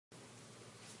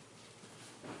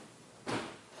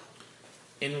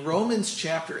In Romans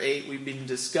chapter 8, we've been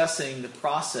discussing the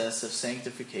process of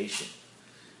sanctification.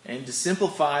 And to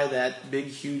simplify that big,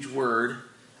 huge word,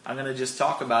 I'm going to just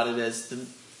talk about it as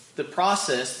the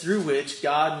process through which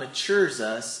God matures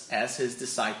us as His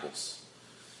disciples.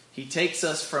 He takes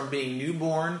us from being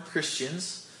newborn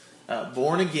Christians,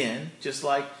 born again, just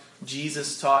like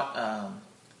Jesus taught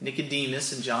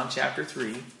Nicodemus in John chapter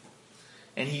 3.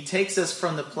 And He takes us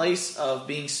from the place of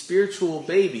being spiritual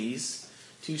babies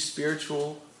to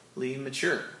spiritually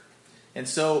mature. And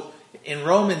so in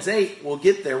Romans 8, we'll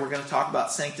get there. We're going to talk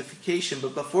about sanctification.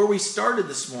 But before we started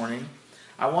this morning,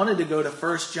 I wanted to go to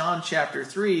 1 John chapter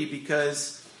 3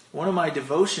 because one of my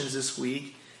devotions this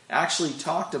week actually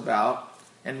talked about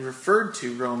and referred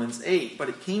to Romans 8, but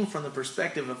it came from the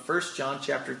perspective of 1 John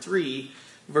chapter 3,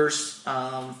 verse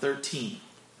 13.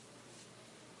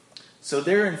 So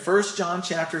there in 1 John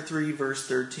chapter 3, verse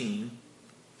 13,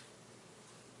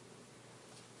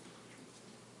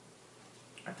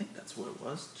 I think that's what it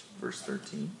was, verse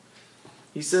 13.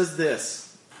 He says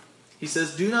this. He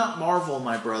says, "Do not marvel,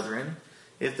 my brethren,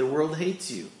 if the world hates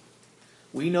you.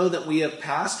 We know that we have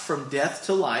passed from death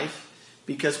to life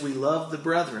because we love the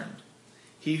brethren.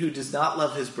 He who does not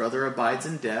love his brother abides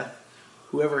in death.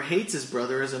 Whoever hates his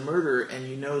brother is a murderer, and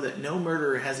you know that no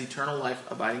murderer has eternal life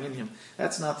abiding in him."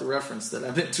 That's not the reference that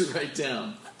I meant to write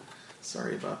down.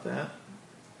 Sorry about that.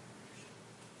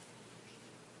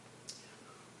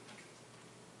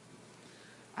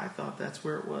 I thought that's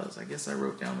where it was. I guess I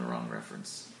wrote down the wrong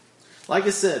reference. Like I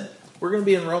said, we're going to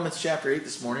be in Romans chapter 8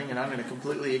 this morning, and I'm going to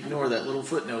completely ignore that little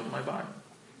footnote in my Bible.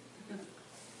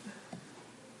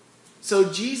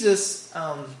 So Jesus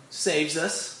saves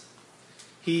us.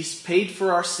 He's paid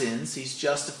for our sins. He's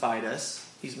justified us.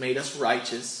 He's made us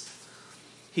righteous.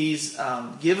 He's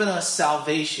given us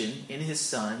salvation in His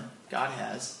Son. God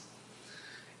has.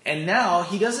 And now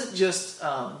He doesn't just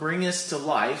bring us to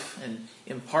life and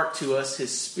impart to us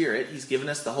His Spirit. He's given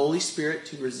us the Holy Spirit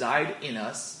to reside in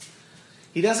us.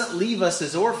 He doesn't leave us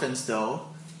as orphans, though.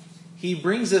 He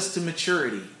brings us to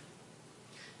maturity.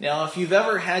 Now, if you've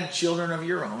ever had children of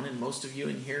your own, and most of you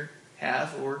in here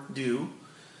have or do,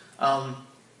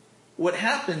 what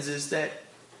happens is that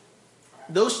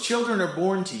those children are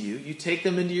born to you. You take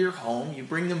them into your home. You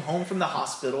bring them home from the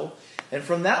hospital. And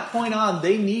from that point on,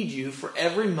 they need you for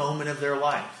every moment of their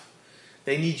life.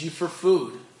 They need you for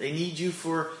food. They need you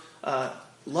for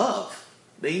love.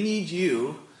 They need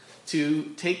you to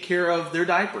take care of their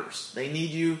diapers. They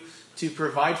need you to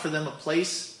provide for them a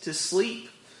place to sleep,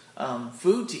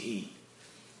 food to eat.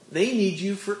 They need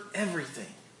you for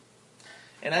everything.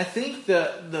 And I think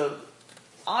the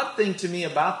odd thing to me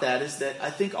about that is that I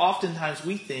think oftentimes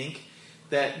we think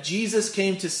that Jesus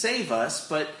came to save us,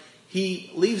 but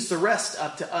He leaves the rest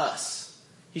up to us.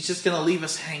 He's just going to leave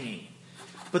us hanging.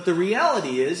 But the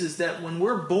reality is that when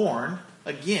we're born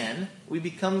again, we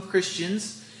become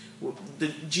Christians.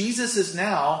 Jesus is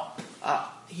now,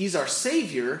 He's our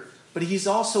Savior, but He's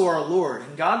also our Lord.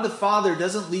 And God the Father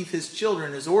doesn't leave His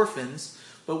children as orphans,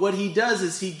 but what He does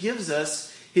is He gives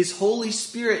us His Holy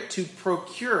Spirit to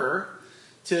procure,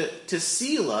 to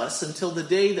seal us until the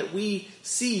day that we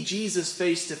see Jesus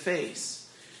face to face.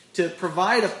 To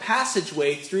provide a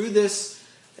passageway through this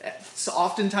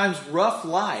oftentimes rough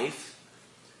life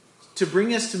to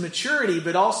bring us to maturity,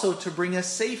 but also to bring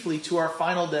us safely to our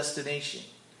final destination.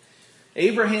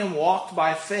 Abraham walked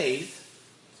by faith,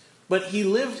 but he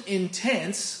lived in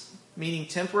tents, meaning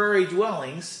temporary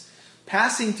dwellings,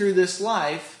 passing through this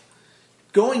life,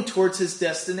 going towards his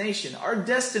destination. Our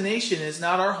destination is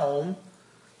not our home.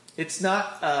 It's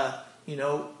not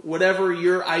whatever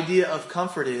your idea of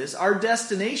comfort is. Our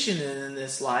destination in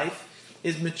this life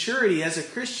is maturity as a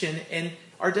Christian, and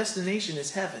our destination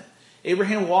is heaven.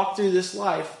 Abraham walked through this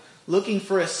life looking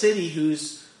for a city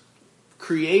whose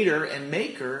creator and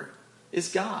maker is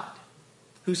God,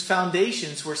 whose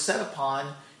foundations were set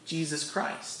upon Jesus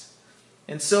Christ.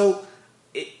 And so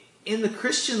in the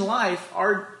Christian life,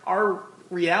 our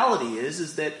reality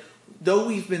is that though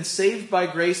we've been saved by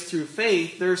grace through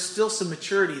faith, there's still some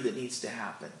maturity that needs to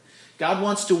happen. God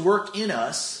wants to work in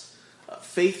us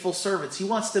faithful servants. He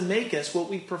wants to make us what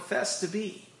we profess to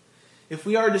be. If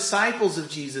we are disciples of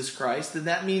Jesus Christ, then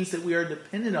that means that we are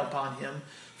dependent upon Him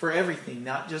for everything,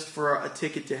 not just for a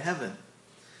ticket to heaven.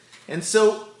 And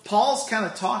so Paul's kind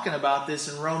of talking about this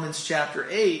in Romans chapter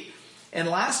 8. And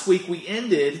last week we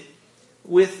ended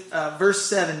with verse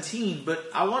 17, but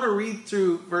I want to read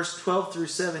through verse 12 through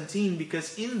 17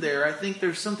 because in there I think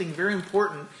there's something very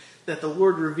important that the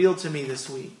Lord revealed to me this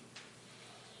week.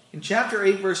 In chapter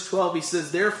 8 verse 12 he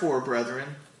says, "Therefore,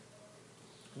 brethren,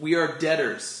 we are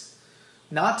debtors,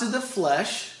 not to the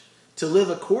flesh, to live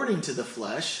according to the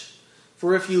flesh.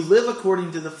 For if you live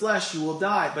according to the flesh, you will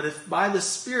die. But if by the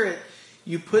Spirit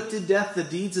you put to death the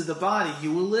deeds of the body,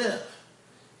 you will live.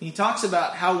 He talks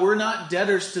about how we're not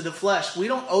debtors to the flesh. We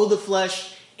don't owe the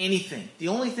flesh anything. The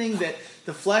only thing that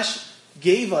the flesh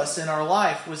gave us in our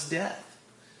life was death.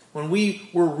 When we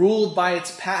were ruled by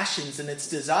its passions and its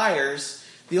desires,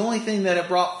 the only thing that it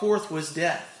brought forth was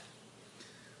death.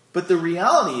 But the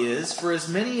reality is, for as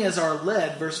many as are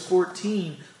led, verse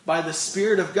 14, by the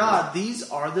Spirit of God, these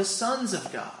are the sons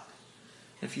of God.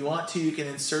 If you want to, you can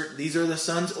insert, these are the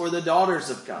sons or the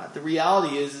daughters of God. The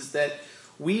reality is that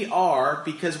we are,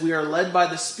 because we are led by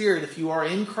the Spirit. If you are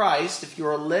in Christ, if you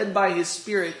are led by His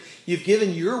Spirit, you've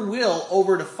given your will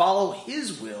over to follow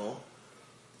His will,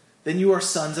 then you are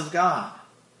sons of God.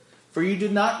 For you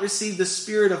did not receive the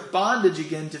spirit of bondage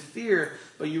again to fear,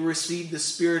 but you received the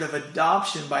spirit of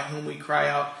adoption, by whom we cry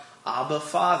out, Abba,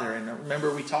 Father. And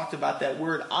remember, we talked about that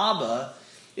word. Abba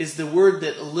is the word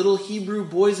that little Hebrew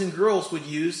boys and girls would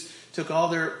use to call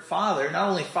their father, not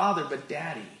only father, but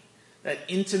daddy. That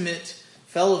intimate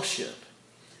fellowship.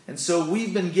 And so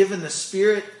we've been given the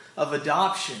spirit of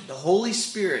adoption, the Holy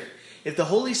Spirit. If the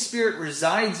Holy Spirit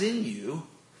resides in you,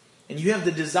 and you have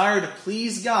the desire to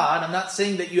please God, I'm not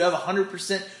saying that you have a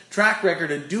 100% track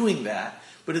record of doing that,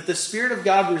 but if the Spirit of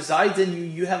God resides in you,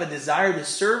 you have a desire to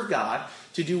serve God,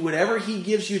 to do whatever He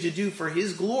gives you to do for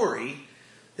His glory,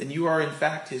 then you are in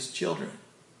fact His children.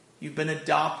 You've been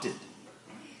adopted.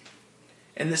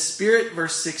 And the Spirit,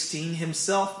 verse 16,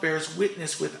 Himself bears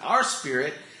witness with our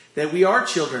spirit that we are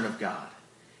children of God.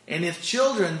 And if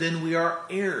children, then we are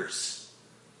heirs.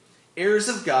 Heirs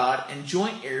of God and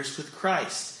joint heirs with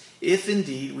Christ, if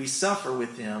indeed we suffer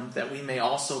with Him, that we may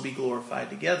also be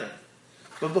glorified together.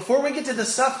 But before we get to the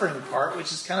suffering part,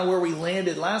 which is kind of where we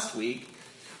landed last week,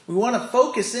 we want to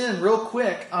focus in real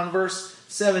quick on verse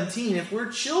 17. If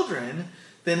we're children,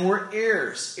 then we're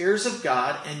heirs, heirs of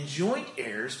God and joint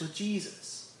heirs with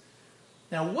Jesus.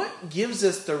 Now, what gives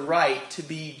us the right to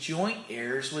be joint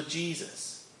heirs with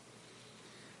Jesus?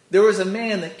 There was a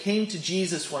man that came to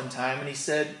Jesus one time and he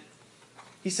said,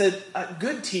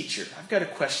 good teacher, I've got a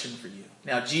question for you.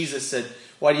 Now, Jesus said,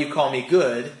 why do you call me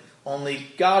good? Only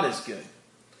God is good.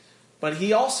 But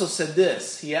he also said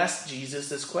this. He asked Jesus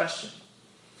this question.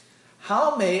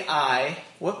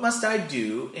 What must I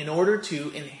do in order to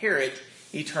inherit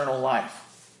eternal life?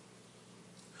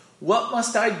 What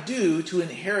must I do to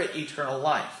inherit eternal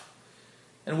life?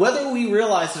 And whether we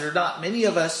realize it or not, many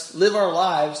of us live our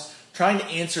lives trying to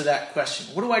answer that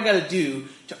question. What do I got to do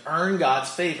to earn God's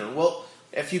favor? Well,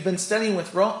 if you've been studying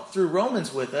through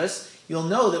Romans with us, you'll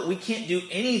know that we can't do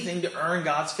anything to earn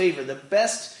God's favor. The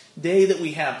best day that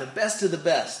we have, the best of the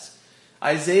best.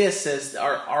 Isaiah says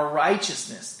our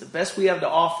righteousness, the best we have to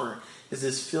offer, is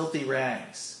as filthy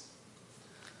rags.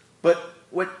 But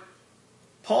what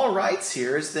Paul writes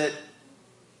here is that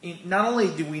not only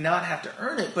do we not have to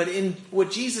earn it, but in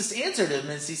what Jesus answered him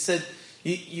is he said,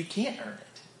 you can't earn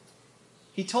it.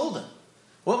 He told him,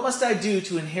 what must I do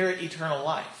to inherit eternal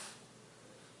life?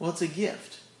 Well, it's a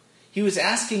gift. He was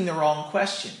asking the wrong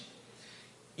question.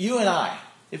 You and I,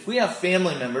 if we have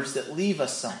family members that leave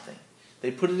us something, they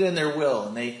put it in their will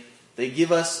and they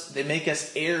make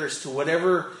us heirs to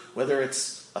whatever, whether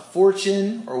it's a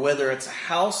fortune or whether it's a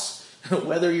house,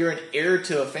 whether you're an heir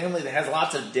to a family that has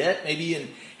lots of debt, maybe you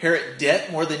inherit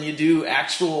debt more than you do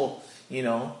actual,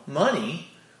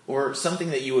 money or something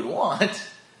that you would want.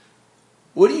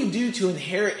 What do you do to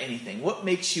inherit anything? What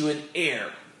makes you an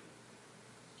heir?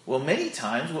 Well, many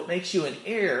times what makes you an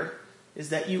heir is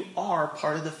that you are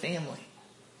part of the family.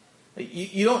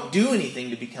 You don't do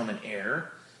anything to become an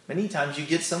heir. Many times you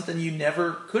get something you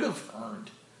never could have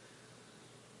earned.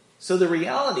 So the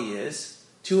reality is,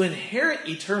 to inherit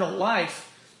eternal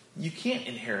life, you can't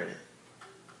inherit it.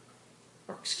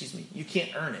 You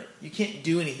can't earn it. You can't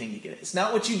do anything to get it. It's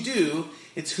not what you do,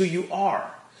 it's who you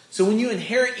are. So when you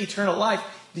inherit eternal life,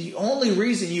 the only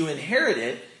reason you inherit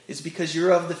it is because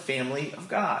you're of the family of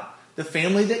God. The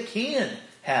family that can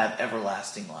have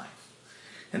everlasting life.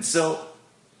 And so,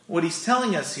 what he's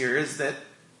telling us here is that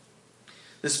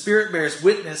the Spirit bears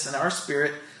witness in our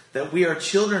spirit that we are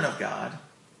children of God.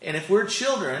 And if we're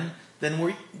children,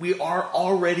 then we are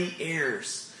already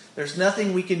heirs. There's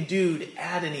nothing we can do to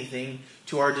add anything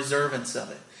to our deservance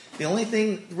of it. The only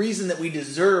reason that we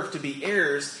deserve to be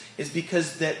heirs is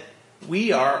because that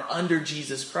we are under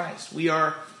Jesus Christ. We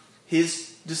are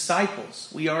His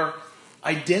disciples. We are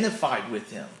identified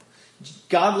with Him.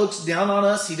 God looks down on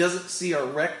us. He doesn't see our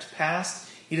wrecked past.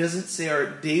 He doesn't see our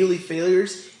daily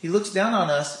failures. He looks down on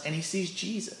us and He sees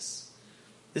Jesus.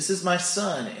 This is my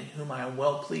Son in whom I am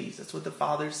well pleased. That's what the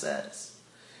Father says.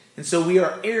 And so we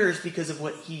are heirs because of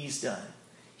what He's done.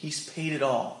 He's paid it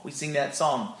all. We sing that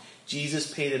song,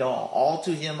 Jesus paid it all. All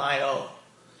to him I owe.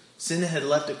 Sin had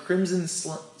left a crimson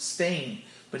stain,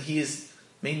 but he has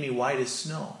made me white as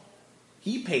snow.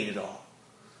 He paid it all.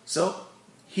 So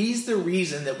he's the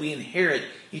reason that we inherit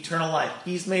eternal life.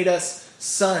 He's made us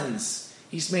sons.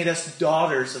 He's made us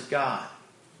daughters of God.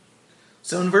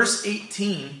 So in verse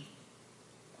 18,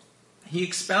 he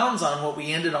expounds on what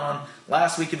we ended on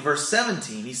last week in verse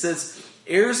 17. He says,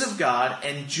 heirs of God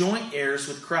and joint heirs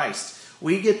with Christ.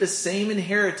 We get the same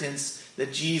inheritance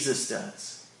that Jesus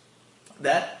does.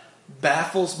 That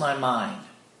baffles my mind.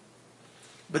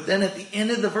 But then at the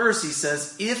end of the verse he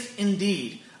says, if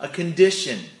indeed, a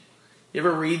condition. You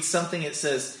ever read something, it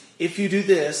says, if you do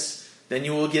this, then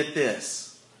you will get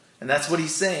this. And that's what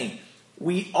he's saying.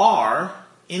 We are,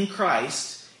 in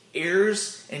Christ,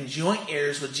 heirs and joint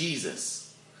heirs with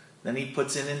Jesus. Then he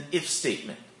puts in an if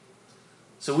statement.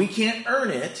 So we can't earn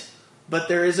it, but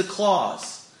there is a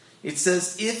clause. It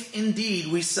says, if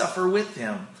indeed we suffer with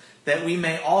him, that we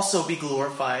may also be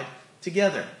glorified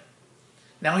together.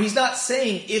 Now he's not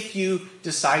saying if you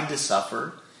decide to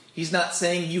suffer. He's not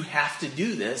saying you have to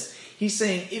do this. He's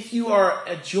saying if you are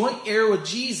a joint heir with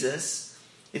Jesus,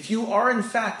 if you are in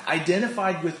fact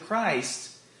identified with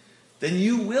Christ, then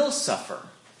you will suffer.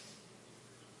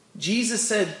 Jesus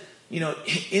said,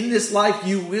 in this life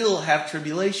you will have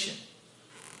tribulation.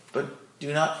 But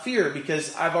do not fear,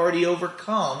 because I've already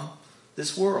overcome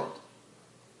this world.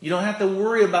 You don't have to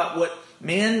worry about what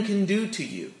man can do to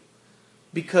you.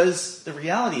 Because the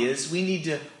reality is, we need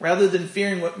to, rather than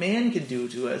fearing what man can do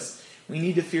to us, we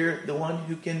need to fear the one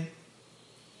who can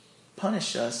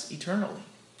punish us eternally.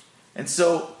 And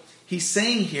so, he's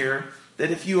saying here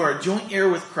that if you are a joint heir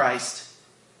with Christ,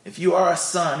 if you are a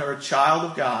son or a child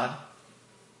of God,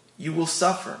 you will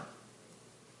suffer.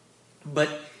 But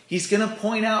he's going to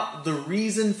point out the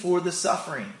reason for the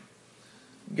suffering.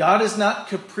 God is not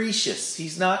capricious.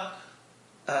 He's not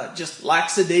just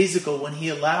lackadaisical when he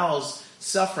allows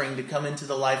suffering to come into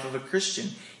the life of a Christian.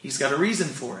 He's got a reason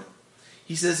for it.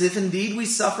 He says, if indeed we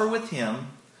suffer with him,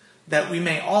 that we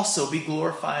may also be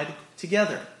glorified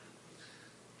together.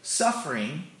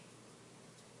 Suffering,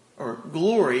 or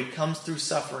glory, comes through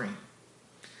suffering.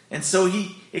 And so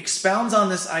he expounds on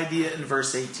this idea in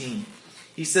verse 18.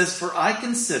 He says, for I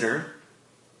consider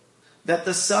that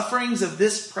the sufferings of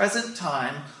this present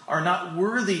time are not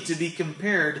worthy to be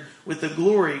compared with the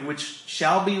glory which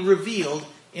shall be revealed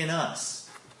in us.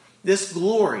 This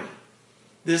glory,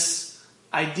 this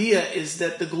idea is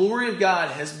that the glory of God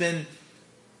has been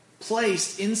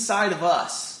placed inside of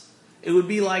us. It would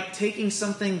be like taking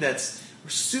something that's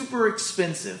super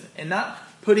expensive and not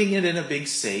putting it in a big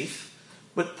safe,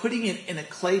 but putting it in a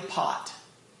clay pot.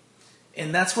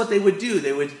 And that's what they would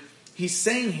do. He's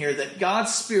saying here that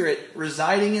God's Spirit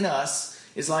residing in us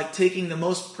is like taking the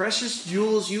most precious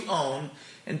jewels you own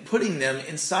and putting them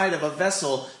inside of a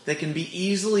vessel that can be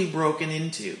easily broken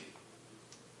into.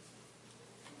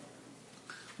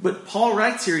 But Paul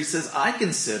writes here, he says, I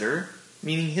consider,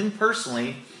 meaning him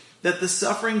personally, that the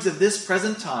sufferings of this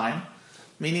present time,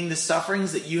 meaning the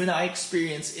sufferings that you and I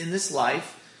experience in this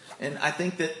life, and I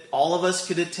think that all of us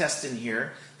could attest in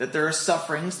here, that there are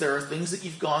sufferings, there are things that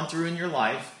you've gone through in your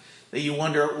life, that you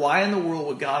wonder, why in the world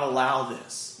would God allow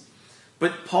this?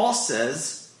 But Paul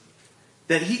says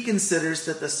that he considers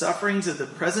that the sufferings of the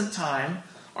present time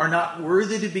are not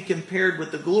worthy to be compared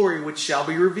with the glory which shall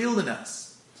be revealed in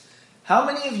us. How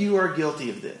many of you are guilty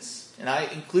of this? And I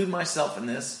include myself in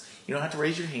this. You don't have to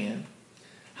raise your hand.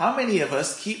 How many of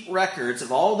us keep records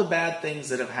of all the bad things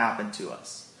that have happened to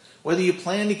us? Whether you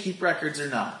plan to keep records or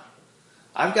not.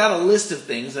 I've got a list of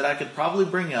things that I could probably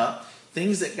bring up.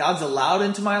 Things that God's allowed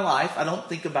into my life. I don't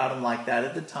think about them like that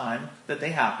at the time that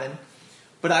they happen.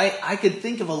 But I could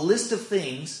think of a list of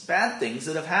things, bad things,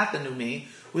 that have happened to me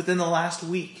within the last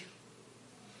week.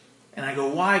 And I go,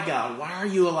 why, God? Why are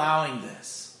you allowing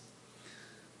this?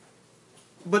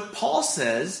 But Paul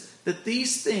says that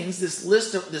these things,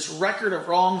 this record of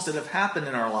wrongs that have happened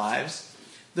in our lives,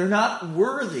 they're not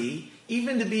worthy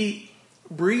even to be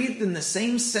breathed in the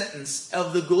same sentence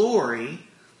of the glory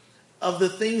of the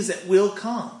things that will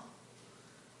come.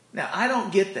 Now, I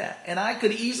don't get that. And I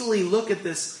could easily look at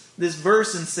this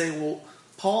verse and say, well,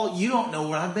 Paul, you don't know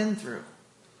what I've been through.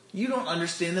 You don't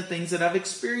understand the things that I've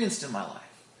experienced in my life.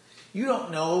 You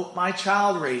don't know my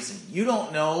child raising. You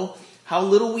don't know how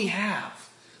little we have.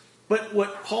 But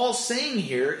what Paul's saying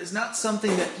here is not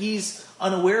something that he's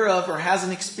unaware of or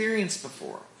hasn't experienced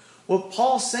before. What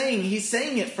Paul's saying, he's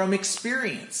saying it from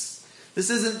experience. This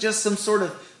isn't just some sort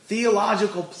of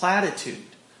theological platitude.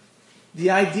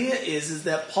 The idea is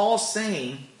that Paul's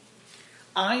saying,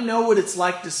 I know what it's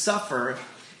like to suffer,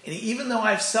 And even though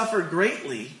I've suffered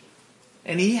greatly,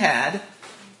 and he had,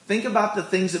 think about the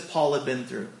things that Paul had been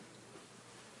through.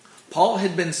 Paul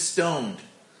had been stoned.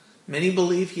 Many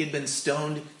believe he had been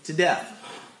stoned to death.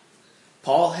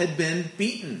 Paul had been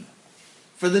beaten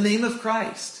for the name of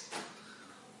Christ.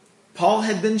 Paul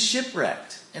had been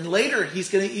shipwrecked. And later he's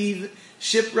going to be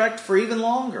shipwrecked for even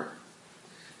longer.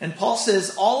 And Paul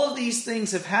says, all of these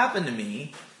things have happened to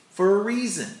me for a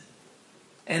reason.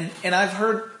 And I've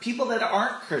heard people that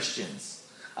aren't Christians.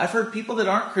 I've heard people that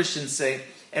aren't Christians say,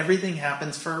 everything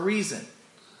happens for a reason.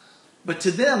 But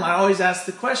to them, I always ask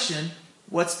the question,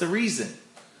 what's the reason?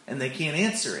 And they can't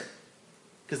answer it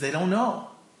because they don't know.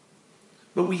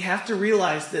 But we have to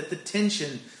realize that the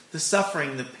tension, the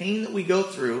suffering, the pain that we go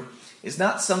through is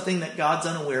not something that God's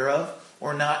unaware of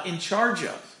or not in charge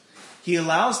of. He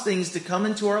allows things to come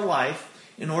into our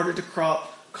life in order to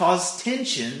cause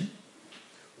tension.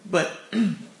 But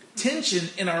tension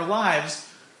in our lives,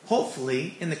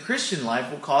 hopefully, in the Christian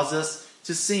life, will cause us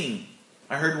to sing.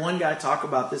 I heard one guy talk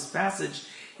about this passage,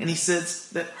 and he says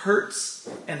that hurts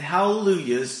and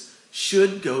hallelujahs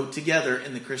should go together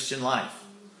in the Christian life.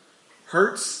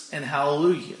 Hurts and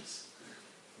hallelujahs.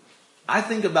 I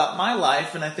think about my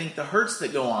life, and I think the hurts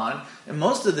that go on, and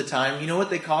most of the time, you know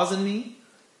what they cause in me?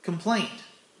 Complaint.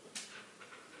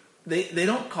 They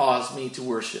don't cause me to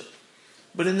worship.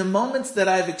 But in the moments that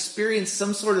I've experienced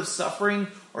some sort of suffering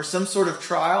or some sort of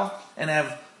trial, and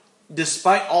have,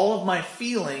 despite all of my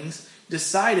feelings,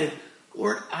 decided,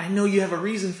 Lord, I know you have a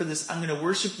reason for this. I'm going to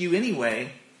worship you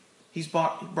anyway. He's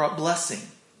brought blessing.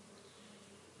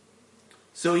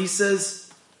 So he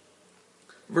says,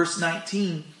 verse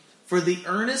 19, for the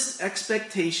earnest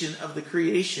expectation of the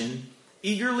creation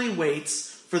eagerly waits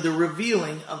for the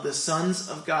revealing of the sons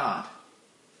of God.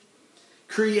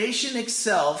 Creation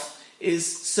itself is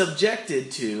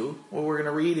subjected to, what we're going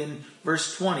to read in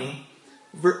verse 20,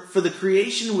 for the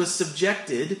creation was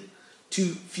subjected to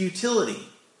futility,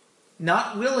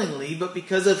 not willingly, but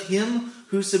because of him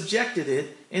who subjected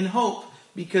it, in hope,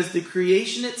 because the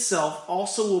creation itself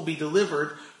also will be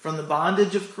delivered from the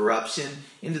bondage of corruption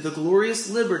into the glorious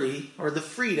liberty, or the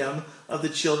freedom, of the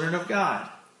children of God.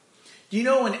 Do you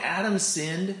know when Adam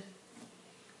sinned?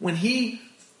 When he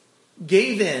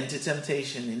gave in to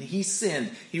temptation and he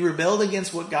sinned, he rebelled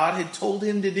against what God had told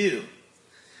him to do.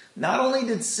 Not only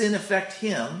did sin affect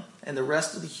him and the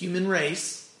rest of the human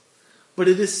race, but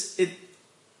it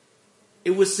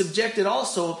was subjected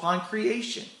also upon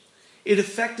creation. It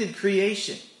affected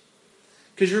creation.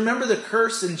 Because you remember the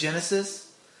curse in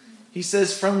Genesis? He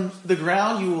says, from the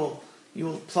ground you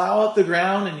will plow up the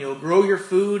ground and you'll grow your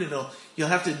food, and you'll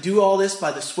have to do all this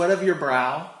by the sweat of your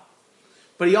brow.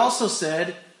 But he also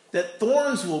said that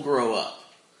thorns will grow up.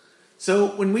 So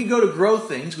when we go to grow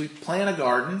things, we plant a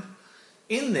garden.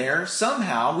 In there,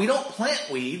 somehow, we don't plant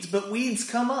weeds, but weeds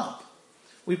come up.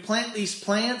 We plant these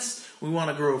plants, we want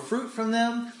to grow fruit from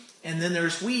them, and then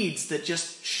there's weeds that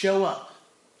just show up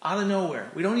out of nowhere.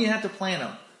 We don't even have to plant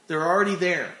them. They're already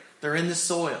there. They're in the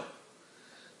soil.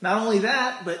 Not only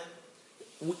that, but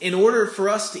in order for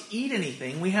us to eat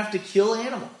anything, we have to kill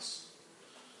animals.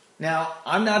 Now,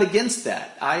 I'm not against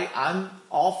that. I'm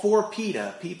all for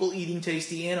PETA, people eating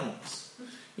tasty animals.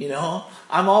 You know,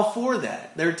 I'm all for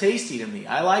that. They're tasty to me.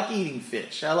 I like eating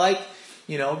fish.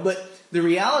 But the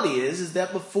reality is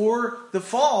that before the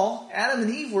fall, Adam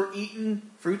and Eve were eating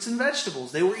fruits and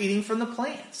vegetables. They were eating from the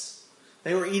plants.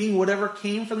 They were eating whatever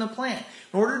came from the plant.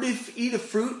 In order to eat a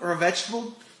fruit or a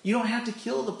vegetable, you don't have to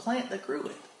kill the plant that grew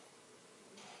it.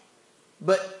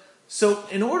 But so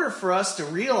in order for us to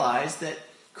realize that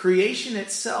creation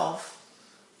itself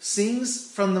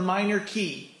sings from the minor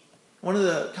key. One of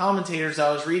the commentators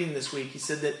I was reading this week, he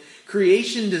said that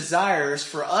creation desires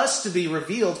for us to be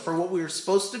revealed for what we were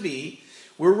supposed to be.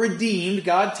 We're redeemed.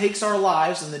 God takes our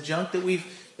lives and the junk that we've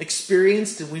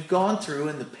experienced and we've gone through,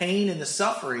 and the pain and the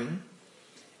suffering,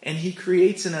 and he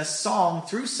creates in us song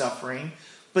through suffering.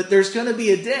 But there's going to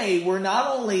be a day where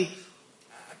not only,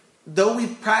 though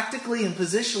we've practically and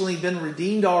positionally been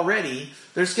redeemed already,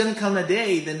 there's going to come a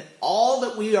day then all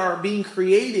that we are being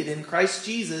created in Christ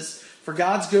Jesus for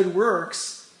God's good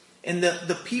works, and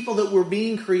the people that we're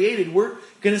being created, we're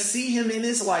going to see him in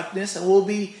his likeness, and we'll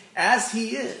be as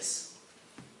he is.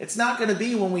 It's not going to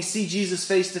be when we see Jesus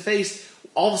face to face,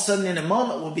 all of a sudden in a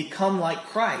moment we'll become like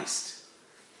Christ.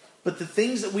 But the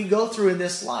things that we go through in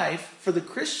this life for the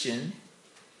Christian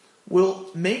will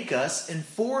make us and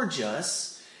forge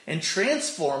us and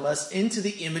transform us into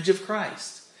the image of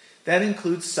Christ. That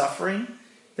includes suffering.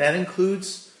 That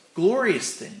includes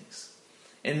glorious things.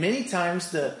 And many times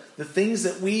the things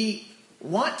that we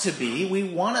want to be, we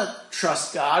want to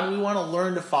trust God, we want to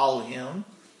learn to follow him.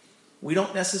 we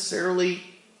don't necessarily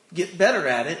get better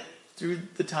at it through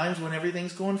the times when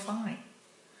everything's going fine.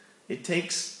 It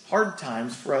takes hard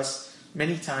times for us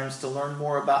many times to learn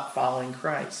more about following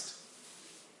Christ.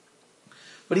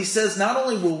 But he says not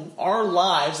only will our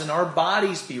lives and our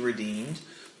bodies be redeemed,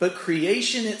 but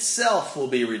creation itself will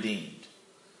be redeemed.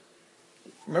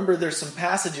 Remember, there's some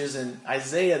passages in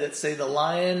Isaiah that say the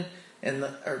lion and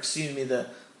the sheep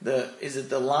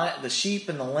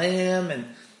and the lamb, and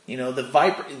the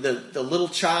viper, the little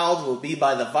child will be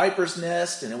by the viper's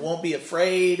nest and it won't be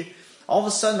afraid. All of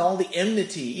a sudden, all the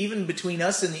enmity, even between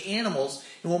us and the animals,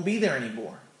 it won't be there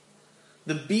anymore.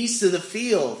 The beasts of the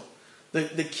field,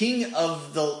 the king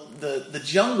of the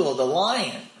jungle, the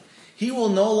lion, he will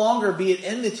no longer be at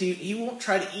enmity. He won't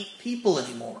try to eat people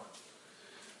anymore.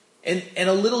 And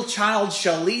a little child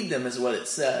shall lead them, is what it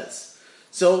says.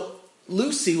 So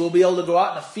Lucy will be able to go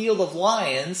out in a field of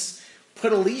lions,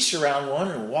 put a leash around one,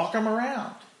 and walk them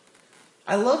around.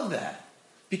 I love that.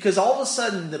 Because all of a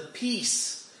sudden, the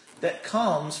peace that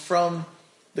comes from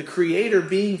the Creator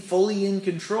being fully in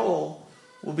control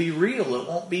will be real. It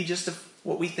won't be just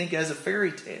what we think as a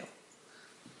fairy tale.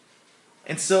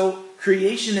 And so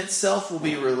creation itself will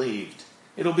be relieved.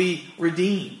 It'll be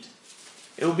redeemed.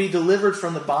 It will be delivered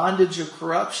from the bondage of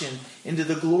corruption into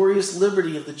the glorious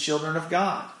liberty of the children of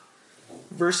God.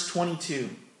 Verse 22.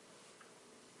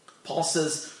 Paul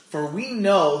says, "For we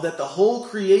know that the whole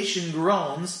creation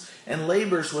groans and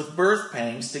labors with birth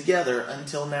pangs together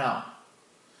until now."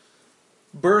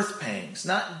 Birth pangs,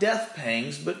 not death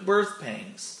pangs, but birth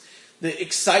pangs. The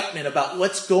excitement about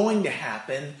what's going to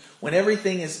happen when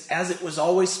everything is as it was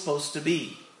always supposed to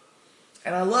be.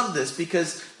 And I love this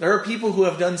because there are people who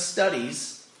have done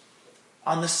studies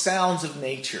on the sounds of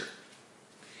nature.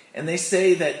 And they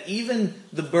say that even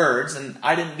the birds, and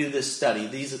I didn't do this study,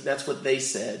 that's what they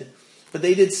said, but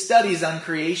they did studies on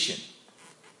creation.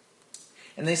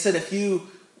 And they said if you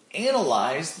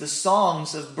analyze the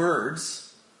songs of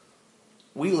birds,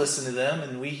 we listen to them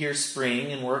and we hear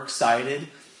spring and we're excited.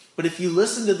 But if you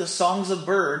listen to the songs of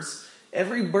birds,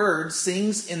 every bird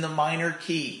sings in the minor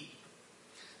key.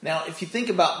 Now, if you think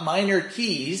about minor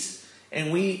keys,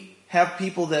 and we have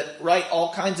people that write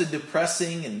all kinds of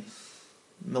depressing and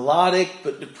melodic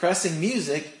but depressing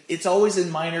music, it's always in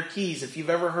minor keys. If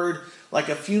you've ever heard like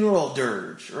a funeral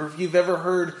dirge, or if you've ever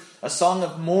heard a song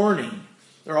of mourning,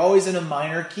 they're always in a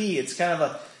minor key. It's kind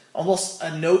of almost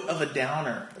a note of a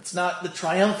downer. It's not the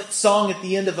triumphant song at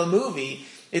the end of a movie.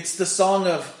 It's the song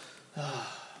of,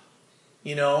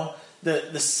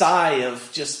 the sigh of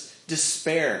just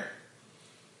despair.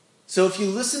 So if you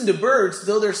listen to birds,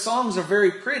 though their songs are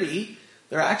very pretty,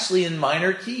 they're actually in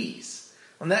minor keys.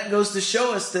 And that goes to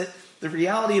show us that the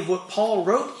reality of what Paul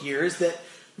wrote here is that,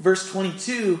 verse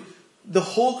 22, the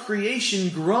whole creation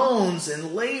groans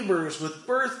and labors with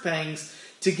birth pangs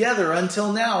together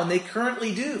until now, and they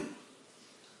currently do.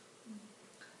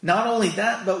 Not only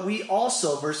that, but we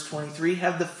also, verse 23,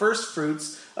 have the first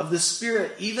fruits of the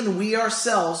Spirit. Even we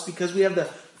ourselves, because we have the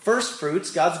first fruits,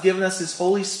 God's given us His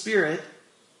Holy Spirit.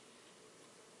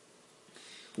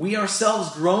 We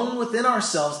ourselves groan within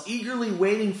ourselves, eagerly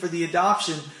waiting for the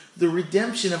adoption, the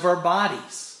redemption of our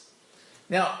bodies.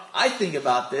 Now, I think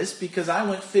about this because I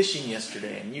went fishing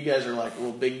yesterday, and you guys are like,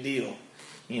 well, big deal.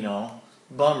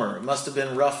 Bummer. It must have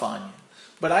been rough on you.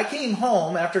 But I came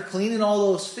home after cleaning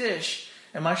all those fish,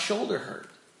 and my shoulder hurt.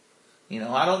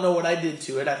 I don't know what I did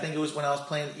to it. I think it was when I was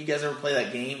playing. You guys ever play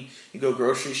that game? You go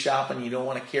grocery shopping and you don't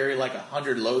want to carry like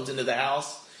 100 loads into the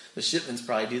house? The shipments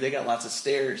probably do. They got lots of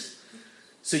stairs.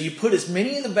 So you put as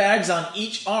many of the bags on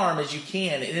each arm as you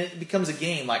can, and it becomes a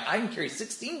game. Like, I can carry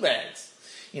 16 bags.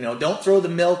 Don't throw the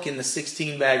milk in the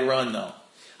 16-bag run, though.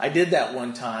 I did that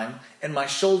one time, and my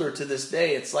shoulder to this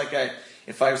day, it's like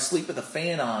if I sleep with a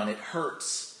fan on, it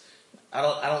hurts.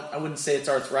 I wouldn't say it's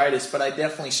arthritis, but I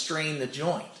definitely strain the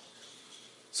joint.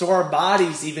 So our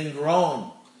bodies even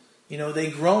groan. They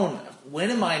groan.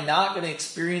 When am I not going to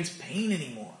experience pain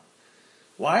anymore?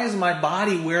 Why is my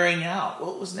body wearing out?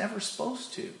 Well, it was never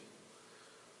supposed to.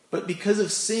 But because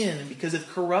of sin, because of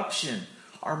corruption,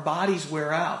 our bodies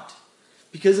wear out.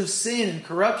 Because of sin and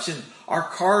corruption, our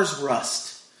cars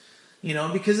rust.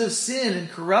 Because of sin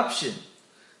and corruption,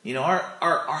 our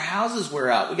houses wear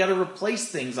out. We got to replace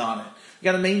things on it. We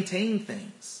got to maintain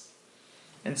things.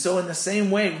 And so in the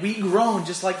same way, we groan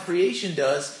just like creation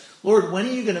does. Lord, when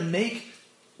are you going to make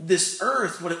this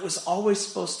earth what it was always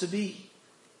supposed to be?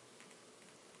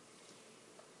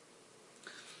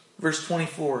 Verse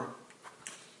 24.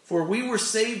 For we were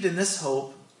saved in this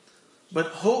hope, but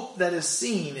hope that is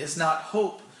seen is not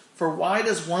hope. For why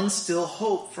does one still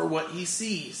hope for what he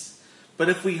sees? But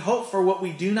if we hope for what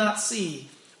we do not see,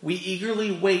 we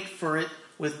eagerly wait for it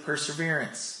with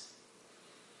perseverance.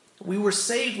 We were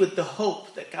saved with the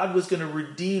hope that God was going to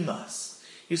redeem us.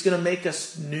 He was going to make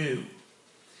us new.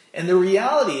 And the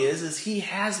reality is He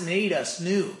has made us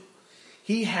new.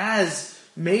 He has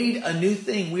made a new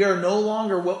thing. We are no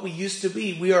longer what we used to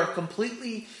be. We are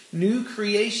completely new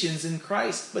creations in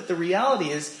Christ. But the reality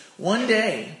is, one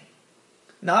day,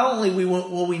 not only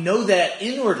will we know that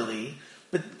inwardly,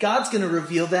 but God's going to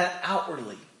reveal that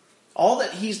outwardly. All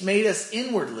that He's made us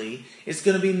inwardly is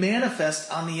going to be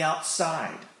manifest on the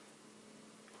outside.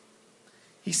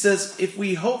 He says, if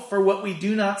we hope for what we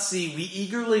do not see, we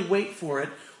eagerly wait for it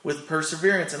with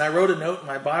perseverance. And I wrote a note in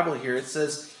my Bible here. It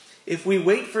says, if we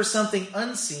wait for something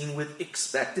unseen with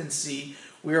expectancy,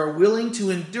 we are willing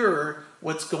to endure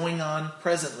what's going on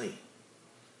presently.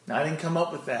 Now, I didn't come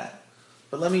up with that.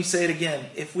 But let me say it again.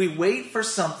 If we wait for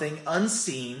something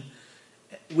unseen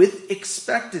with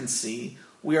expectancy,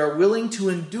 we are willing to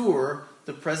endure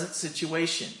the present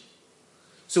situation.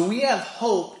 So we have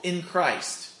hope in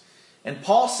Christ. And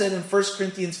Paul said in 1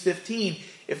 Corinthians 15,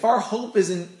 if our hope is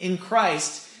in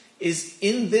Christ, is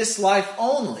in this life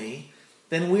only,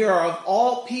 then we are of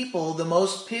all people the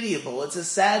most pitiable. It's a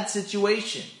sad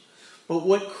situation. But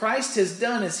what Christ has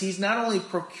done is He's not only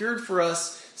procured for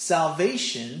us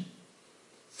salvation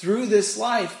through this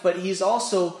life, but He's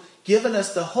also given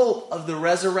us the hope of the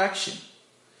resurrection.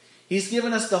 He's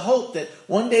given us the hope that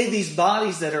one day these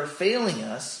bodies that are failing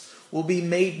us will be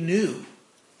made new.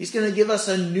 He's going to give us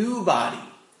a new body.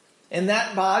 And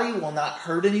that body will not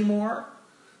hurt anymore.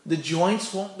 The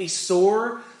joints won't be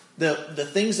sore. The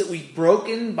things that we've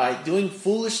broken by doing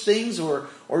foolish things or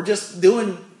just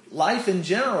doing life in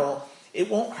general, it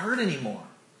won't hurt anymore.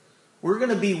 We're going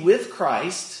to be with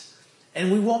Christ,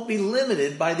 and we won't be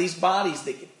limited by these bodies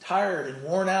that get tired and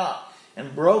worn out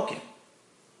and broken.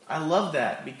 I love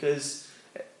that because,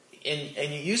 and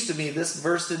it used to be this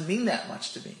verse didn't mean that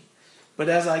much to me. But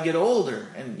as I get older,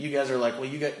 and you guys are like, well,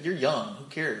 you're young, who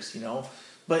cares,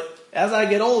 But as I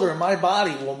get older, my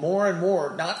body will more and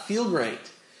more not feel great.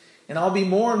 And I'll be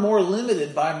more and more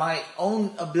limited by my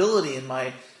own ability and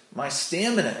my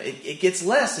stamina. It gets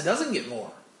less. It doesn't get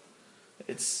more.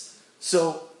 And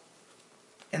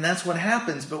that's what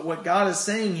happens. But what God is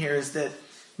saying here is that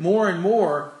more and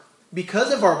more,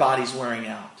 because of our bodies wearing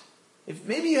out, if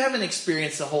maybe you haven't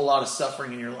experienced a whole lot of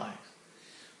suffering in your life,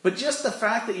 but just the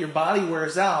fact that your body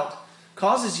wears out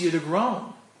causes you to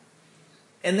groan.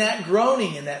 And that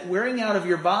groaning and that wearing out of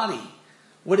your body,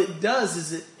 what it does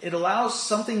is it allows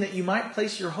something that you might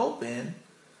place your hope in,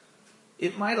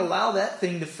 it might allow that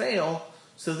thing to fail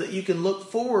so that you can look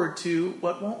forward to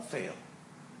what won't fail.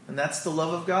 And that's the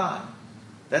love of God.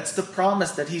 That's the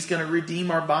promise that He's going to redeem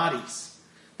our bodies.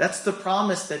 That's the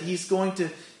promise that He's going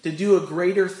to do a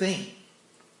greater thing.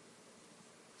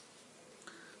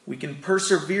 We can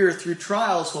persevere through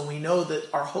trials when we know that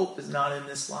our hope is not in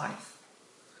this life.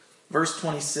 Verse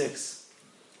 26.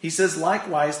 He says,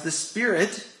 likewise, the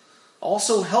Spirit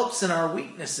also helps in our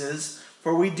weaknesses,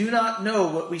 for we do not know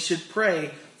what we should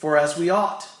pray for as we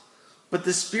ought. But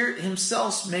the Spirit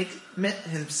Himself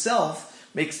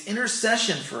makes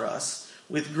intercession for us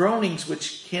with groanings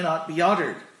which cannot be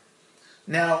uttered.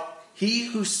 Now, He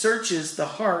who searches the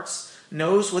hearts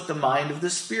knows what the mind of the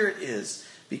Spirit is,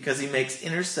 because He makes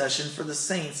intercession for the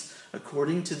saints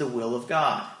according to the will of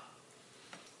God.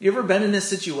 You ever been in a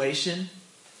situation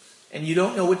and you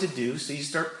don't know what to do, so you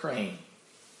start praying?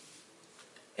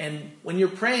 And when you're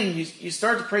praying, you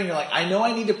start to pray and you're like, I know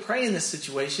I need to pray in this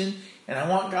situation and I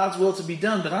want God's will to be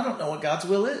done, but I don't know what God's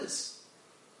will is.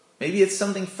 Maybe it's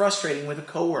something frustrating with a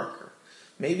coworker.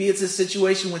 Maybe it's a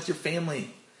situation with your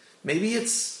family. Maybe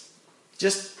it's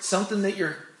just something that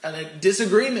you're in a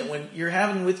disagreement when you're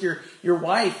having with your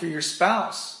wife or your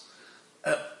spouse.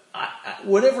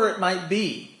 Whatever it might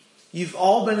be. You've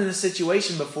all been in a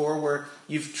situation before where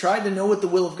you've tried to know what the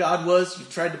will of God was.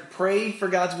 You've tried to pray for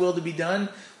God's will to be done,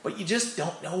 but you just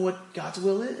don't know what God's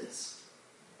will is.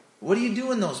 What do you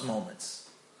do in those moments?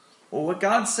 Well, what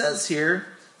God says here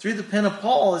through the pen of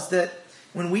Paul is that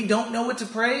when we don't know what to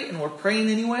pray and we're praying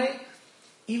anyway,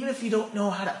 even if you don't know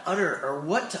how to utter or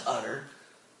what to utter,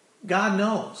 God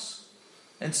knows.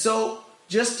 And so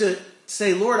just to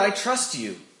say, Lord, I trust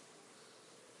you.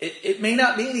 It may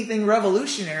not be anything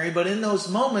revolutionary, but in those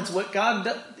moments, what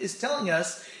God is telling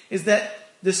us is that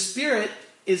the Spirit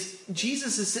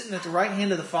Jesus is sitting at the right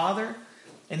hand of the Father,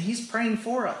 and He's praying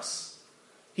for us.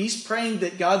 He's praying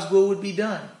that God's will would be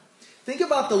done. Think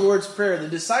about the Lord's Prayer. The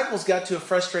disciples got to a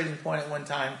frustrating point at one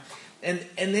time, and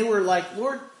they were like,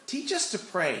 Lord, teach us to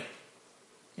pray.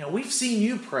 We've seen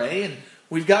you pray, and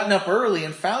we've gotten up early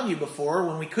and found you before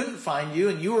when we couldn't find you,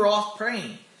 and you were off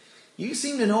praying. You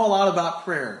seem to know a lot about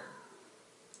prayer.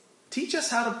 Teach us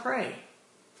how to pray.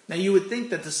 Now you would think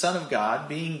that the Son of God,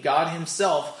 being God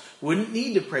himself, wouldn't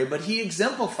need to pray, but he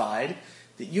exemplified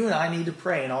that you and I need to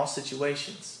pray in all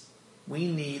situations. We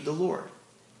need the Lord.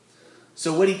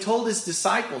 So what he told his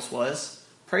disciples was,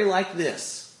 pray like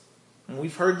this. And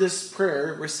we've heard this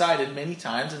prayer recited many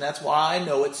times, and that's why I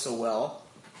know it so well.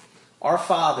 Our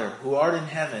Father, who art in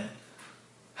heaven,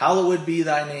 hallowed be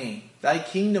thy name. Thy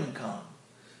kingdom come.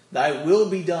 Thy will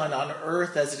be done on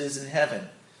earth as it is in heaven.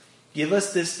 Give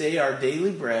us this day our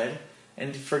daily bread,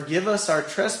 and forgive us our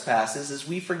trespasses as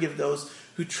we forgive those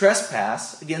who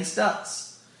trespass against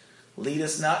us. Lead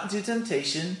us not into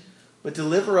temptation, but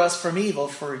deliver us from evil.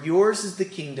 For yours is the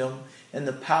kingdom and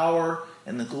the power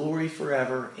and the glory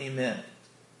forever. Amen.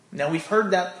 Now we've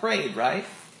heard that prayed, right?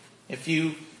 If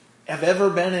you have ever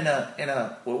been in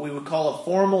a what we would call a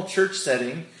formal church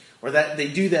setting, or that they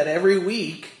do that every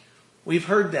week, we've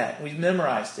heard that. We've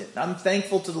memorized it. I'm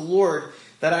thankful to the Lord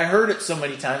that I heard it so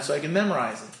many times so I can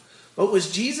memorize it. But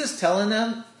was Jesus telling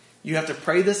them, you have to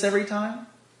pray this every time?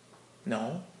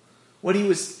 No. What he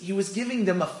was giving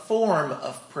them a form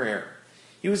of prayer.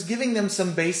 He was giving them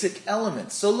some basic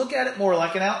elements. So look at it more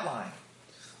like an outline.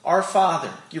 Our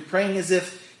Father. You're praying as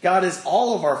if God is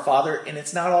all of our Father and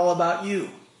it's not all about you.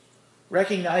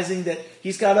 Recognizing that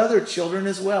he's got other children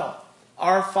as well.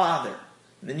 Our Father.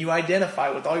 And then you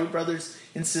identify with all your brothers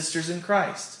and sisters in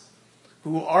Christ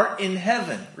who art in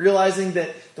heaven, realizing that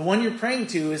the one you're praying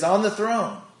to is on the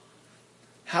throne.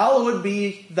 Hallowed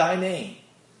be thy name.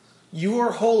 You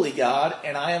are holy, God,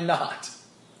 and I am not.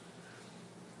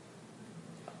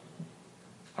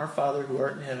 Our Father who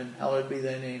art in heaven, hallowed be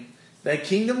thy name. Thy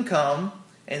kingdom come,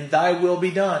 and thy will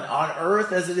be done on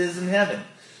earth as it is in heaven.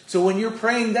 So when you're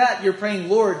praying that, you're praying,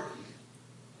 Lord,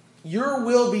 your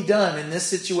will be done in this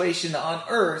situation on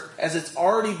earth as it's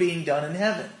already being done in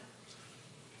heaven.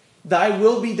 Thy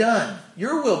will be done.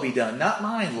 Your will be done, not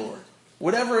mine, Lord.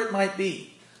 Whatever it might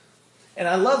be. And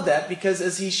I love that because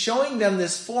as he's showing them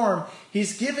this form,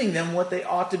 he's giving them what they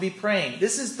ought to be praying.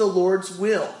 This is the Lord's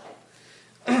will.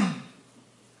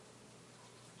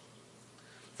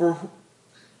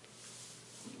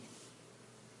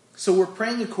 So we're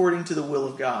praying according to the will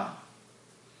of God.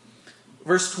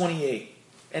 Verse 28.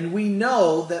 And we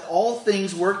know that all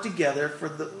things work together for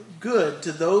the good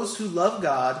to those who love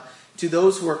God, to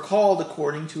those who are called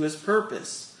according to his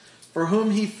purpose. For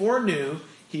whom he foreknew,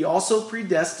 he also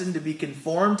predestined to be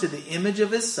conformed to the image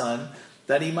of his Son,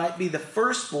 that he might be the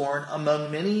firstborn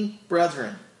among many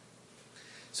brethren.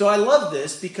 So I love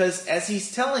this because as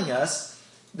he's telling us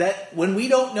that when we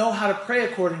don't know how to pray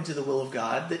according to the will of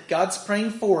God, that God's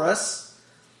praying for us,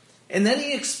 and then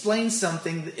he explains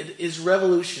something that is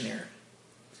revolutionary.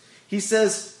 He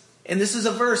says, and this is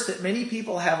a verse that many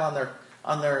people have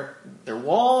on their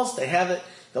walls. They have it.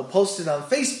 They'll post it on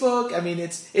Facebook. I mean,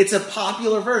 it's a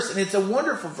popular verse, and it's a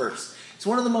wonderful verse. It's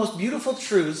one of the most beautiful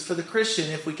truths for the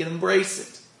Christian if we can embrace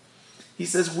it. He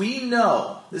says, we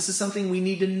know. This is something we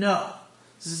need to know.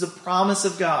 This is a promise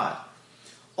of God.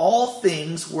 All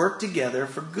things work together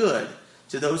for good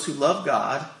to those who love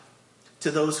God,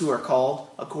 to those who are called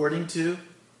according to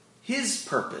his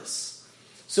purpose.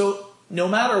 So no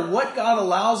matter what God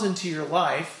allows into your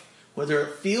life, whether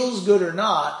it feels good or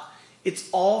not, it's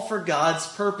all for God's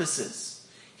purposes.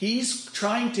 He's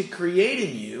trying to create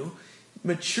in you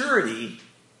maturity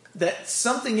that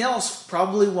something else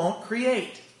probably won't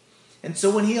create. And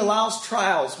so when he allows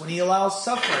trials, when he allows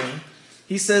suffering,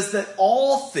 he says that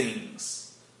all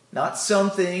things, not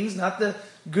some things, not the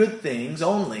good things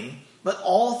only, but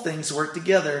all things work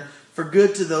together for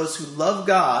good to those who love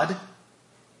God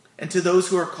and to those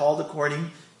who are called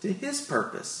according to his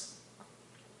purpose.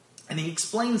 And he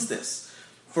explains this.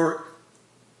 For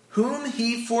whom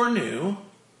he foreknew,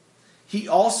 he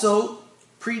also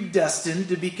predestined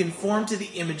to be conformed to the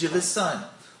image of his Son.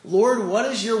 Lord, what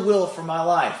is your will for my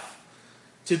life?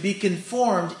 To be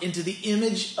conformed into the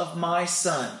image of my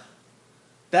Son.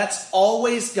 That's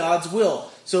always God's will.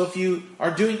 So if you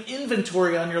are doing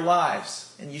inventory on your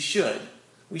lives, and you should,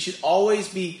 we should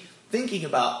always be thinking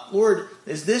about, Lord,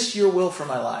 is this your will for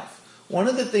my life? One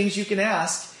of the things you can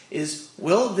ask is,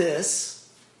 will this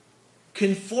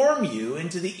conform you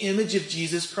into the image of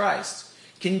Jesus Christ?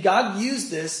 Can God use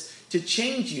this to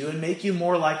change you and make you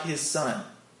more like his Son?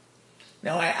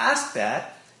 Now I ask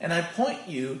that, and I point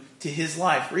you to his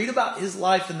life. Read about his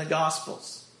life in the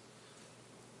Gospels.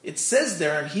 It says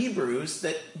there in Hebrews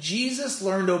that Jesus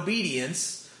learned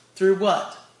obedience through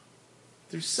what?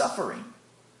 Through suffering.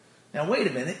 Now wait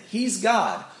a minute, he's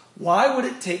God. Why would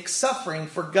it take suffering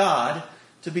for God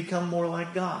to become more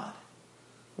like God?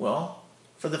 Well,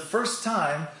 for the first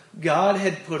time, God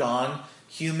had put on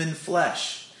human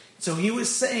flesh. So he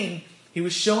was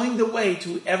showing the way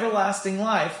to everlasting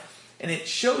life, and it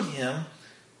showed him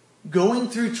going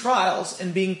through trials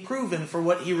and being proven for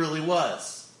what he really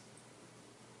was.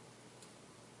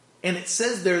 And it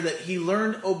says there that he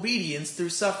learned obedience through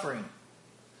suffering.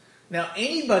 Now,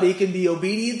 anybody can be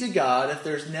obedient to God if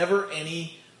there's never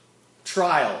any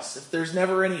trials, if there's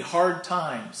never any hard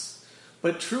times.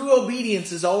 But true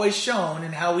obedience is always shown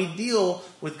in how we deal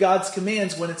with God's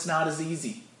commands when it's not as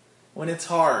easy, when it's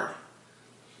hard.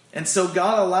 And so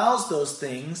God allows those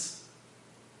things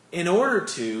in order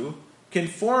to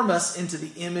conform us into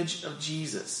the image of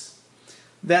Jesus,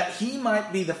 that he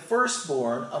might be the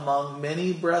firstborn among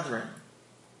many brethren.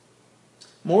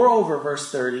 Moreover,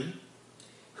 verse 30,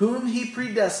 whom he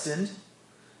predestined,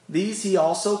 these he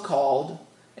also called,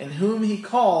 and whom he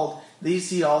called, these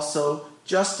he also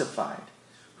justified.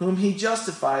 Whom he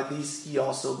justified, these he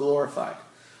also glorified.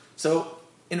 So,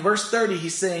 in verse 30,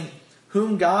 he's saying,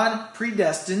 whom God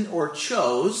predestined or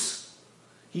chose,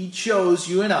 he chose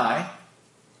you and I.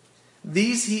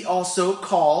 These he also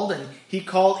called, and he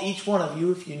called each one of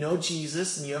you. If you know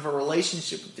Jesus and you have a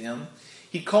relationship with him,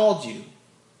 he called you.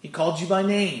 He called you by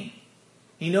name.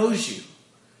 He knows you.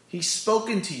 He's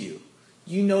spoken to you.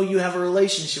 You know you have a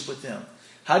relationship with him.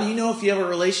 How do you know if you have a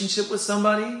relationship with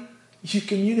somebody? You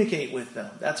communicate with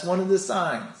them. That's one of the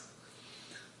signs.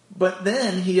 But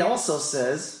then he also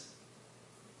says,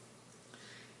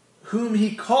 whom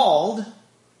he called,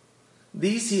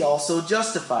 these he also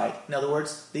justified. In other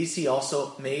words, these he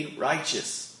also made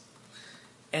righteous.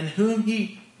 And whom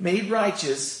he made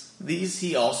righteous, these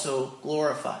he also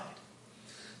glorified.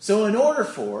 So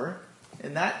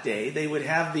in that day, they would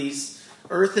have these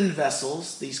earthen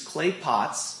vessels, these clay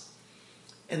pots.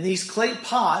 And these clay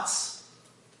pots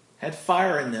had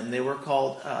fire in them. They were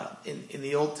called, in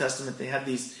the Old Testament, they had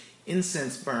these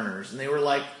incense burners. And they were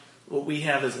like what we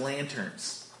have as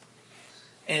lanterns.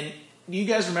 And you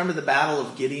guys remember the Battle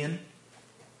of Gideon?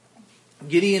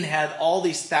 Gideon had all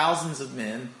these thousands of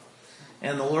men,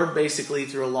 and the Lord basically,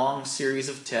 through a long series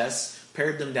of tests,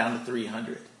 pared them down to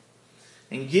 300.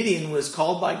 And Gideon was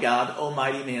called by God, O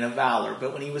mighty man of valor.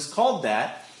 But when he was called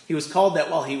that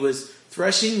while he was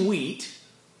threshing wheat,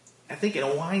 I think in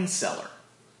a wine cellar.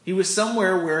 He was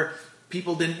somewhere where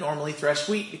people didn't normally thresh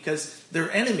wheat because their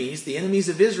enemies, the enemies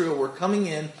of Israel, were coming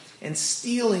in and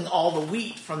stealing all the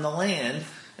wheat from the land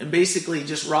and basically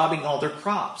just robbing all their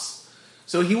crops.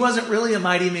 So he wasn't really a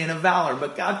mighty man of valor,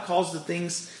 but God calls the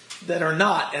things that are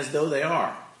not as though they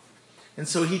are. And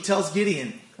so he tells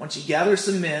Gideon, I want you to gather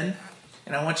some men,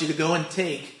 and I want you to go and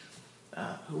take,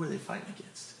 who were they fighting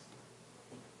against?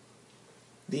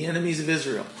 The enemies of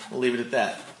Israel. We'll leave it at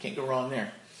that. Can't go wrong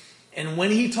there. And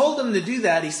when he told them to do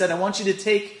that, he said, I want you to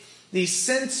take these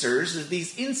censers,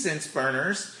 these incense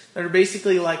burners, that are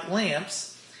basically like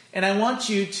lamps, and I want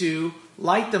you to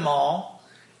light them all,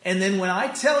 and then when I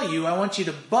tell you, I want you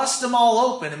to bust them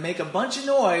all open and make a bunch of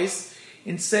noise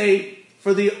and say,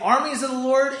 for the armies of the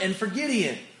Lord and for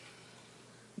Gideon.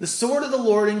 The sword of the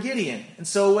Lord and Gideon. And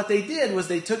so what they did was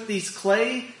they took these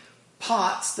clay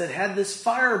pots that had this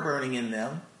fire burning in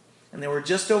them, and they were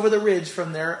just over the ridge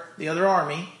from the other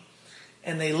army,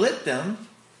 and they lit them.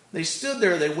 They stood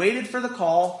there, they waited for the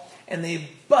call, and they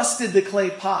busted the clay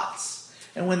pots.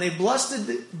 And when they busted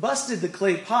the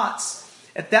clay pots,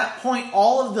 at that point,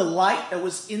 all of the light that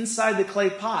was inside the clay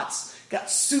pots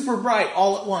got super bright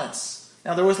all at once.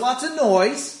 Now, there was lots of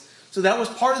noise, so that was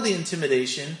part of the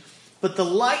intimidation. But the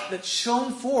light that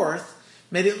shone forth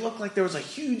made it look like there was a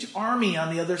huge army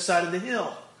on the other side of the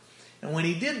hill. And when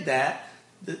he did that,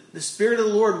 the Spirit of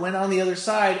the Lord went on the other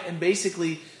side and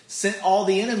basically sent all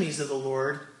the enemies of the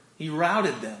Lord. He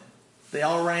routed them. They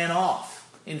all ran off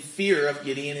in fear of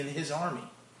Gideon and his army.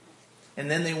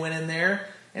 And then they went in there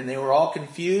and they were all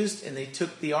confused and they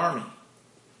took the army.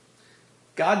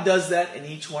 God does that in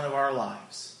each one of our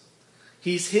lives.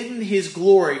 He's hidden his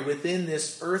glory within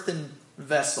this earthen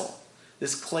vessel,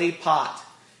 this clay pot.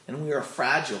 And we are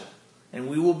fragile. And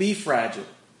we will be fragile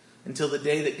until the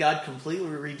day that God completely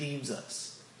redeems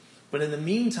us. But in the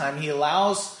meantime, he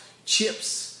allows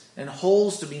chips and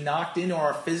holes to be knocked into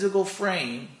our physical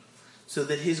frame so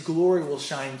that his glory will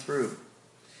shine through.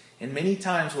 And many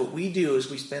times what we do is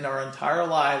we spend our entire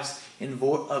lives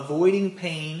avoiding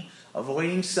pain,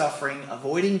 avoiding suffering,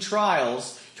 avoiding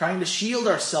trials, trying to shield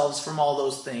ourselves from all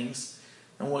those things.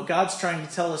 And what God's trying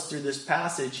to tell us through this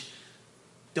passage,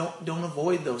 don't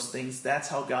avoid those things. That's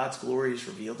how God's glory is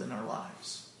revealed in our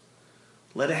lives.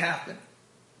 Let it happen.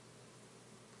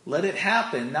 Let it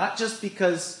happen, not just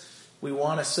because we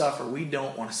want to suffer. We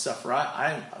don't want to suffer.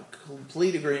 I'm in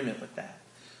complete agreement with that.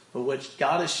 But what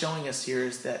God is showing us here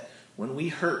is that when we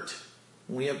hurt,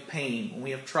 when we have pain, when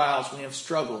we have trials, when we have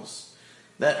struggles,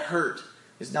 that hurt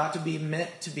is not to be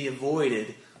meant to be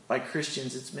avoided by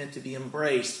Christians. It's meant to be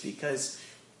embraced, because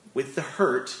with the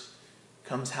hurt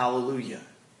comes hallelujah.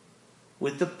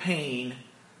 With the pain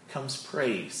comes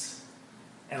praise.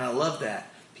 And I love that,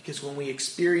 because when we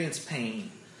experience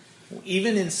pain,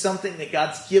 even in something that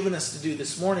God's given us to do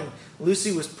this morning,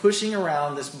 Lucy was pushing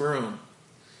around this broom.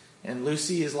 And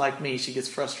Lucy is like me. She gets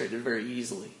frustrated very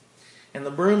easily. And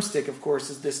the broomstick, of course,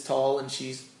 is this tall, and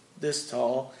she's this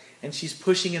tall, and she's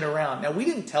pushing it around. Now, we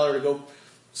didn't tell her to go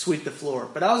sweep the floor,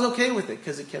 but I was okay with it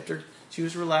because it kept her, she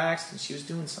was relaxed and she was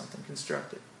doing something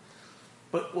constructive.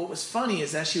 But what was funny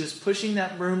is as she was pushing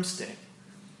that broomstick,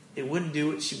 it wouldn't do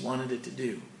what she wanted it to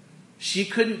do. She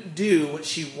couldn't do what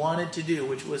she wanted to do,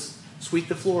 which was sweep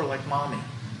the floor like mommy,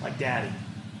 like daddy.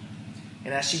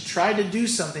 And as she tried to do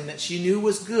something that she knew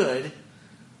was good,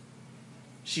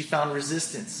 she found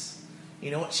resistance.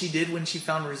 You know what she did when she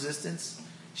found resistance?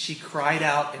 She cried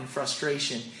out in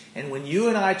frustration. And when you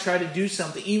and I try to do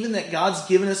something, even that God's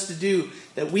given us to do,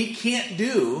 that we can't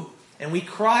do, and we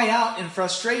cry out in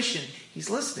frustration, He's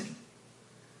listening.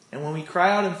 And when we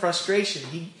cry out in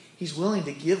frustration, He's willing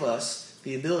to give us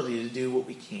the ability to do what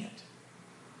we can't.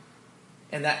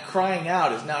 And that crying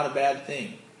out is not a bad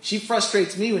thing. She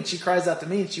frustrates me when she cries out to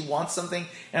me and she wants something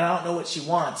and I don't know what she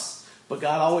wants. But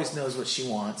God always knows what she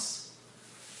wants.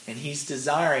 And He's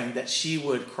desiring that she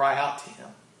would cry out to Him.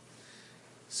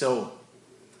 So,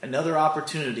 another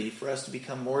opportunity for us to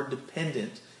become more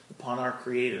dependent upon our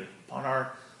Creator, upon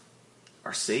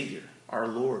our Savior, our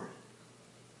Lord.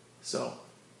 So,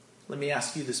 let me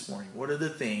ask you this morning, what are the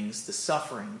things, the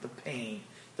suffering, the pain,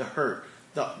 the hurt,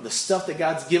 the stuff that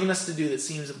God's given us to do that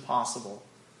seems impossible?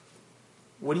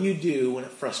 What do you do when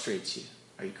it frustrates you?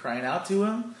 Are you crying out to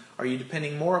Him? Are you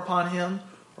depending more upon Him?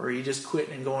 Or are you just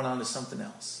quitting and going on to something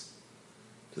else?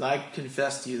 Because I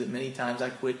confess to you that many times I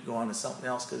quit and go on to something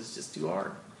else because it's just too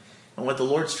hard. And what the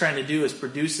Lord's trying to do is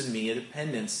produce in me a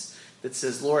dependence that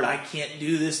says, Lord, I can't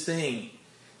do this thing.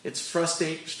 It's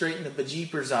frustrating the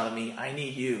bejeepers out of me. I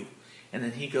need You. And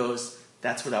then He goes,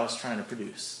 that's what I was trying to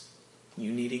produce.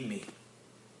 You needing me.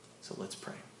 So let's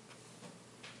pray.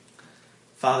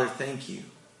 Father, thank You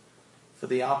for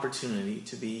the opportunity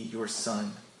to be Your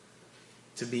son,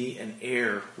 to be an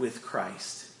heir with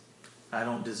Christ. I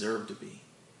don't deserve to be.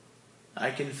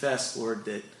 I confess, Lord,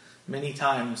 that many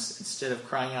times instead of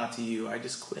crying out to You, I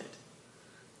just quit.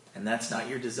 And that's not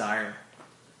Your desire.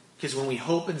 Because when we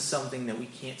hope in something that we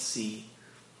can't see,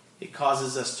 it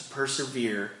causes us to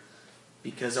persevere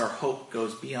because our hope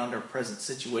goes beyond our present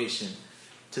situation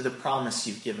to the promise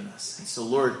You've given us. And so,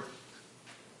 Lord,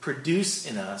 produce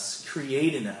in us,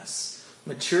 create in us,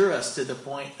 mature us to the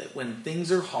point that when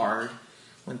things are hard,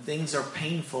 when things are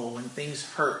painful, when things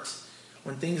hurt,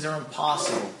 when things are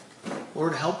impossible,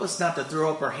 Lord, help us not to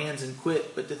throw up our hands and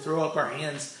quit, but to throw up our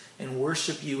hands and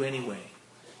worship You anyway.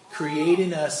 Create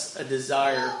in us a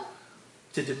desire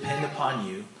to depend upon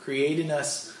You. Create in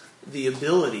us the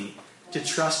ability to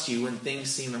trust You when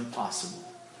things seem impossible.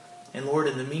 And Lord,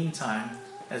 in the meantime,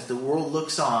 as the world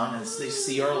looks on, as they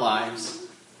see our lives,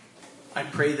 I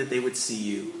pray that they would see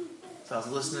You. So I was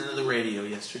listening to the radio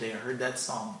yesterday. I heard that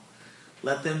song.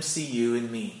 Let them see You in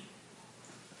me.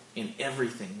 In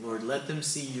everything, Lord. Let them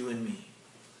see You in me.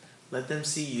 Let them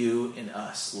see You in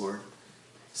us, Lord.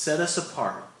 Set us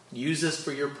apart. Use us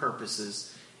for Your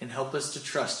purposes. And help us to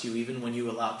trust You even when You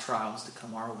allow trials to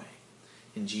come our way.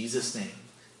 In Jesus' name,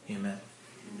 amen.